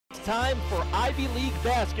time for Ivy League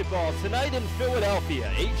basketball tonight in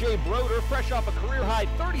Philadelphia. A.J. Broder, fresh off a career-high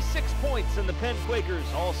 36 points, and the Penn Quakers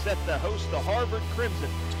all set to host the Harvard Crimson.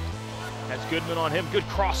 Has Goodman on him. Good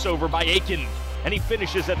crossover by Aiken, and he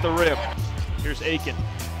finishes at the rim. Here's Aiken.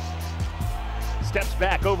 Steps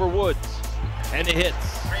back over Woods, and it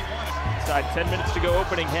hits. Inside 10 minutes to go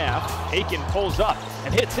opening half. Aiken pulls up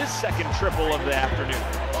and hits his second triple of the afternoon.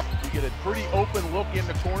 You get a pretty open look in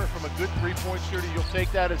the corner from a good three-point shooter. You'll take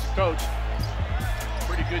that as a coach.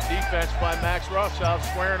 Pretty good defense by Max Rothschild,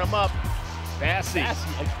 squaring him up. Bassey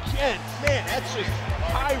again. Man, that's just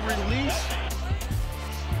high release.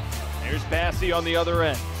 There's Bassey on the other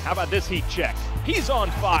end. How about this heat check? He's on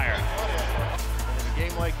fire. In a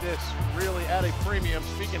game like this, really at a premium.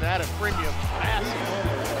 Speaking of at a premium,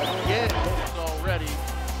 Bassey again already.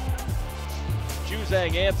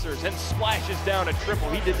 Juzang answers and splashes down a triple.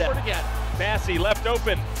 He did that again. Bassey left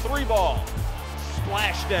open, three ball,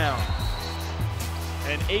 splash down.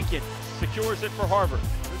 And Aiken secures it for Harvard.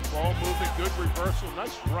 Good ball movement, good reversal.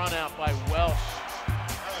 Nice run out by Welsh.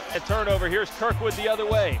 A turnover, here's Kirkwood the other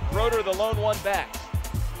way. Broder the lone one back.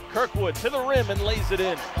 Kirkwood to the rim and lays it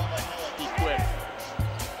in. Be quick.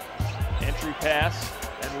 Entry pass,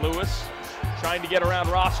 and Lewis trying to get around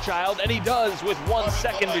Rothschild, and he does with 1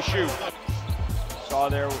 second to shoot. Saw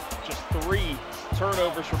there just 3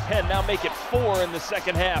 turnovers for Penn, now make it 4 in the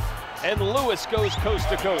second half. And Lewis goes coast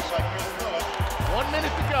to coast. 1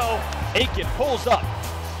 minute to go. Aiken pulls up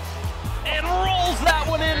and rolls that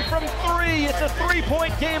one in from 3. It's a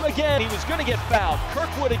 3-point game again. He was gonna get fouled.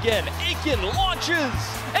 Kirkwood again. Aiken launches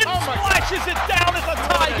and splashes it down. It's a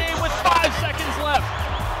tie game with 5 seconds left.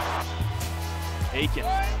 Aiken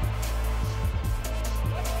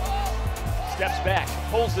steps back,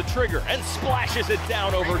 pulls the trigger, and splashes it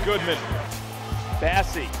down over Goodman.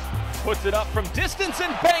 Bassey puts it up from distance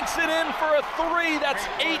and banks it in for a 3. That's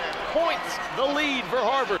 8 points, the lead for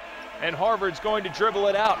Harvard. And Harvard's going to dribble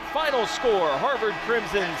it out. Final score, Harvard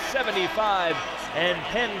Crimson 75 and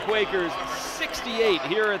Penn Quakers 68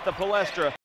 here at the Palestra.